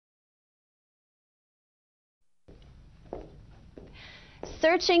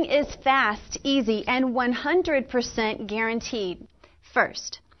Searching is fast, easy, and 100% guaranteed.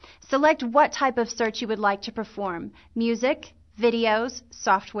 First, select what type of search you would like to perform: music, videos,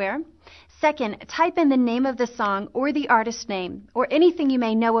 software. Second, type in the name of the song or the artist name, or anything you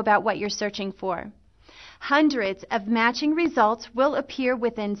may know about what you're searching for. Hundreds of matching results will appear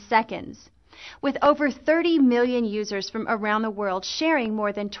within seconds. With over 30 million users from around the world sharing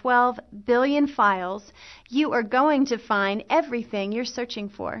more than 12 billion files, you are going to find everything you're searching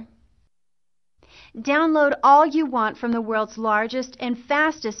for. Download all you want from the world's largest and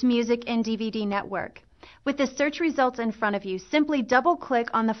fastest music and DVD network. With the search results in front of you, simply double-click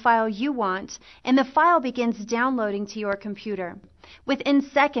on the file you want, and the file begins downloading to your computer. Within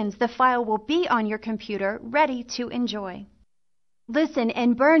seconds, the file will be on your computer, ready to enjoy. Listen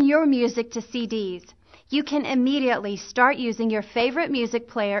and burn your music to CDs. You can immediately start using your favorite music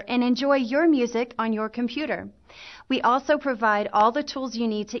player and enjoy your music on your computer. We also provide all the tools you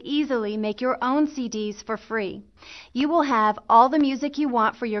need to easily make your own CDs for free. You will have all the music you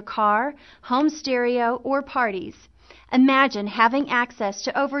want for your car, home stereo, or parties. Imagine having access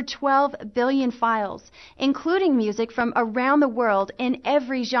to over 12 billion files, including music from around the world in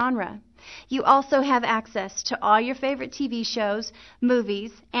every genre. You also have access to all your favorite TV shows,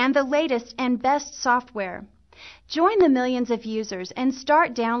 movies, and the latest and best software. Join the millions of users and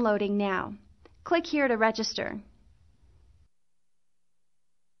start downloading now. Click here to register.